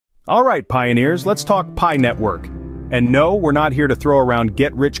Alright, pioneers, let's talk Pi Network. And no, we're not here to throw around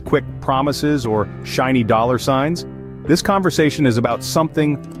get-rich-quick promises or shiny dollar signs. This conversation is about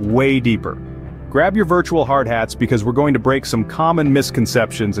something way deeper. Grab your virtual hard hats because we're going to break some common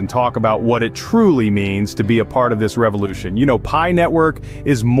misconceptions and talk about what it truly means to be a part of this revolution. You know, Pi Network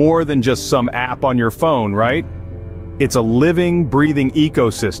is more than just some app on your phone, right? It's a living, breathing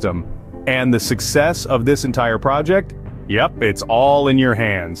ecosystem. And the success of this entire project? Yep, it's all in your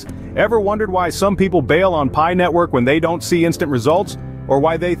hands. Ever wondered why some people bail on Pi Network when they don't see instant results? Or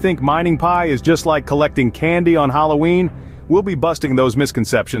why they think mining Pi is just like collecting candy on Halloween? We'll be busting those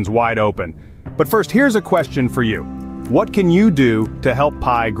misconceptions wide open. But first, here's a question for you. What can you do to help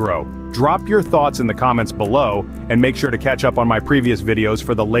Pi grow? Drop your thoughts in the comments below, and make sure to catch up on my previous videos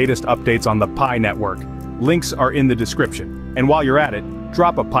for the latest updates on the Pi Network. Links are in the description. And while you're at it,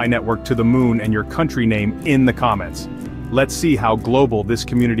 drop a Pi Network to the moon and your country name in the comments. Let's see how global this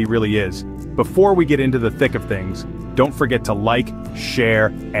community really is. Before we get into the thick of things, don't forget to like, share,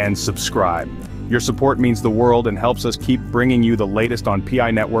 and subscribe. Your support means the world and helps us keep bringing you the latest on Pi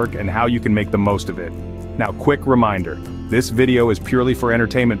Network and how you can make the most of it. Now, quick reminder, this video is purely for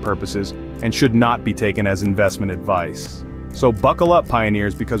entertainment purposes and should not be taken as investment advice. So buckle up,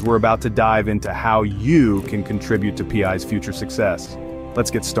 pioneers, because we're about to dive into how you can contribute to Pi's future success.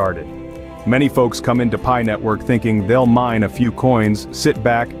 Let's get started. Many folks come into Pi Network thinking they'll mine a few coins, sit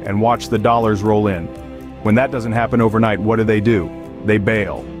back, and watch the dollars roll in. When that doesn't happen overnight, what do? They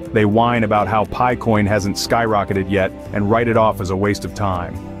bail. They whine about how Pi coin hasn't skyrocketed yet and write it off as a waste of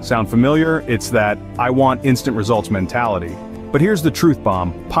time. Sound familiar? It's that I want instant results mentality. But here's the truth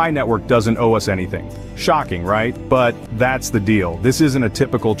bomb, Pi Network doesn't owe us anything. Shocking, right? But that's the deal. This isn't a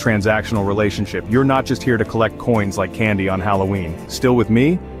typical transactional relationship. You're not just here to collect coins like candy on Halloween. Still with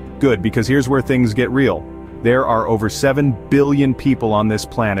me? Good, because here's where things get real. There are over 7 billion people on this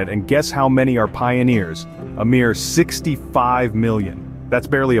planet, and guess how many are pioneers? A mere 65 million. That's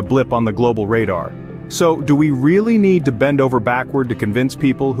barely a blip on the global radar. So, do we really need to bend over backward to convince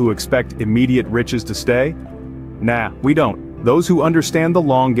people who expect immediate riches to stay? Nah, we don't. Those who understand the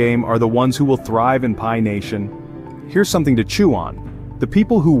long game are the ones who will thrive in Pi Nation. Here's something to chew on. The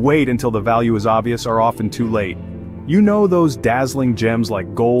people who wait until the value is obvious are often too late. You know those dazzling gems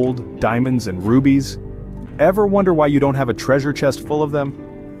like gold, diamonds, and rubies? Ever wonder why you don't have a treasure chest full of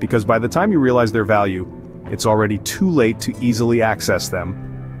them? Because by the time you realize their value, it's already too late to easily access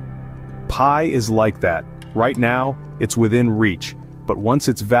them. Pi is like that. Right now, it's within reach, but once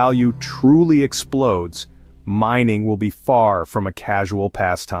its value truly explodes, mining will be far from a casual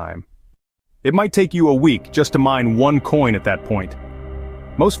pastime. It might take you a week just to mine one coin at that point.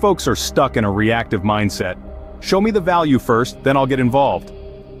 Most folks are stuck in a reactive mindset. Show me the value first, then I'll get involved.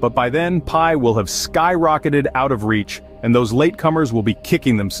 But by then, Pi will have skyrocketed out of reach, and those latecomers will be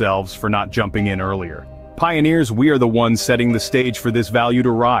kicking themselves for not jumping in earlier. Pioneers, we are the ones setting the stage for this value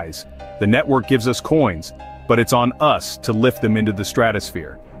to rise. The network gives us coins, but it's on us to lift them into the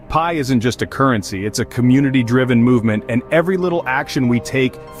stratosphere. Pi isn't just a currency, it's a community-driven movement, and every little action we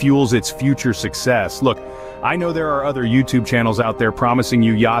take fuels its future success. Look, I know there are other YouTube channels out there promising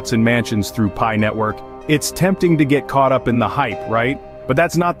you yachts and mansions through Pi Network. It's tempting to get caught up in the hype, right? But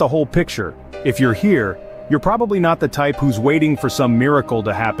that's not the whole picture. If you're here, you're probably not the type who's waiting for some miracle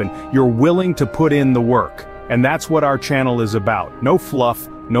to happen. You're willing to put in the work. And that's what our channel is about. No fluff,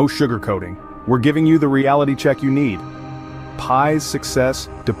 no sugarcoating. We're giving you the reality check you need. Pi's success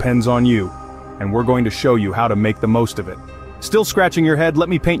depends on you, and we're going to show you how to make the most of it. Still scratching your head? Let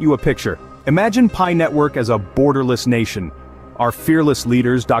me paint you a picture. Imagine Pi Network as a borderless nation. Our fearless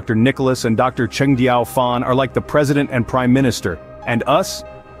leaders, Dr. Nicholas and Dr. Chengdiao Fan, are like the president and prime minister. And us?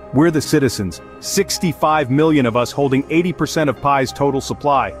 We're the citizens, 65 million of us holding 80% of Pi's total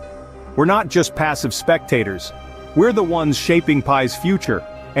supply. We're not just passive spectators. We're the ones shaping Pi's future,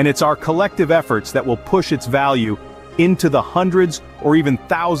 and it's our collective efforts that will push its value into the hundreds or even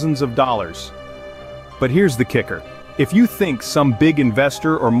thousands of dollars. But here's the kicker. If you think some big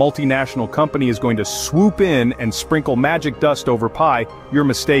investor or multinational company is going to swoop in and sprinkle magic dust over Pi, you're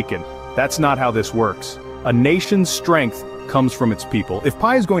mistaken. That's not how this works. A nation's strength comes from its people. If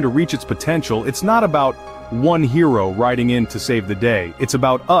Pi is going to reach its potential, it's not about one hero riding in to save the day. It's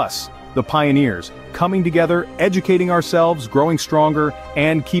about us, the pioneers, coming together, educating ourselves, growing stronger,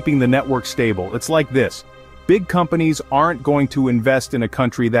 and keeping the network stable. It's like this. Big companies aren't going to invest in a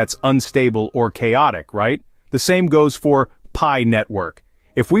country that's unstable or chaotic, right? The same goes for Pi Network.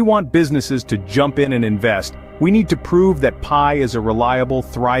 If we want businesses to jump in and invest, we need to prove that Pi is a reliable,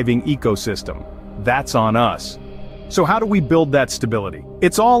 thriving ecosystem. That's on us. So how do we build that stability?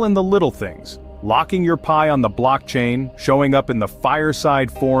 It's all in the little things. locking your Pi on the blockchain, showing up in the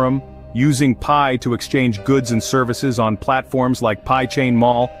Fireside forum, using Pi to exchange goods and services on platforms like PiChain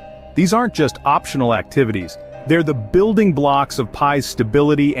Mall. These aren't just optional activities, they're the building blocks of Pi's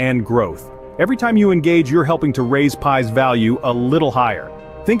stability and growth. Every time you engage, you're helping to raise Pi's value a little higher.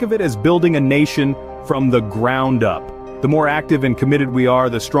 Think of it as building a nation from the ground up. The more active and committed we are,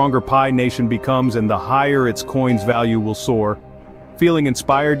 the stronger Pi Nation becomes and the higher its coin's value will soar. Feeling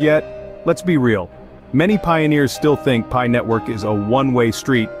inspired yet? Let's be real. Many pioneers still think Pi Network is a one-way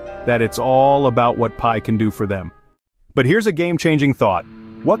street, that it's all about what Pi can do for them. But here's a game-changing thought.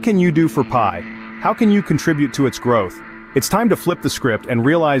 What can you do for Pi? How can you contribute to its growth? It's time to flip the script and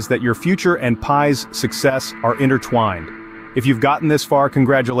realize that your future and Pi's success are intertwined. If you've gotten this far,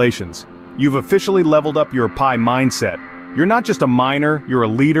 congratulations. You've officially leveled up your Pi mindset. You're not just a miner, you're a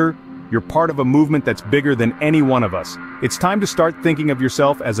leader. You're part of a movement that's bigger than any one of us. It's time to start thinking of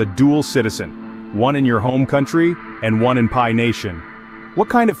yourself as a dual citizen. One in your home country, and one in Pi Nation. What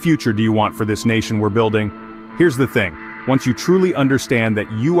kind of future do you want for this nation we're building? Here's the thing. Once you truly understand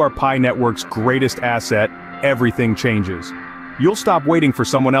that you are Pi Network's greatest asset, everything changes. You'll stop waiting for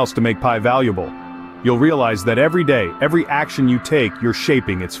someone else to make Pi valuable. You'll realize that every day, every action you take, you're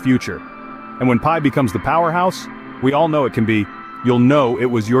shaping its future. And when Pi becomes the powerhouse, we all know it can be, you'll know it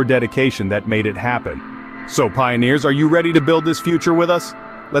was your dedication that made it happen. So pioneers, are you ready to build this future with us?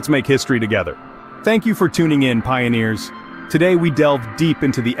 Let's make history together. Thank you for tuning in, pioneers. Today we delve deep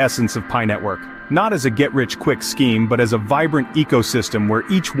into the essence of Pi Network. Not as a get-rich-quick scheme, but as a vibrant ecosystem where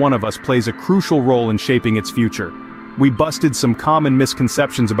each one of us plays a crucial role in shaping its future. We busted some common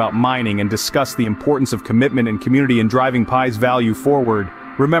misconceptions about mining and discussed the importance of commitment and community in driving Pi's value forward.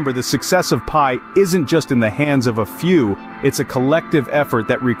 Remember, the success of Pi isn't just in the hands of a few, it's a collective effort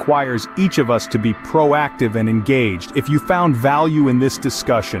that requires each of us to be proactive and engaged. If you found value in this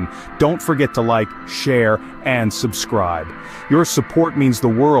discussion, don't forget to like, share, and subscribe. Your support means the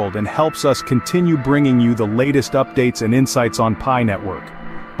world and helps us continue bringing you the latest updates and insights on Pi Network.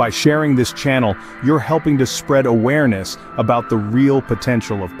 By sharing this channel, you're helping to spread awareness about the real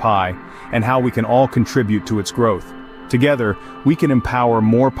potential of Pi and how we can all contribute to its growth. Together, we can empower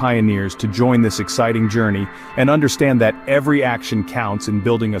more pioneers to join this exciting journey and understand that every action counts in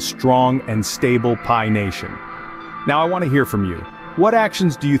building a strong and stable Pi Nation. Now I want to hear from you. What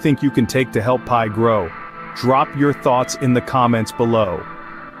actions do you think you can take to help Pi grow? Drop your thoughts in the comments below.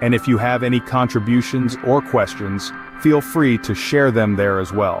 And if you have any contributions or questions, feel free to share them there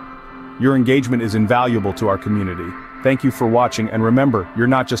as well. Your engagement is invaluable to our community. Thank you for watching, and remember, you're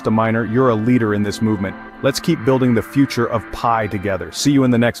not just a miner, you're a leader in this movement. Let's keep building the future of Pi together. See you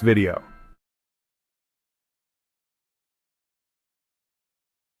in the next video.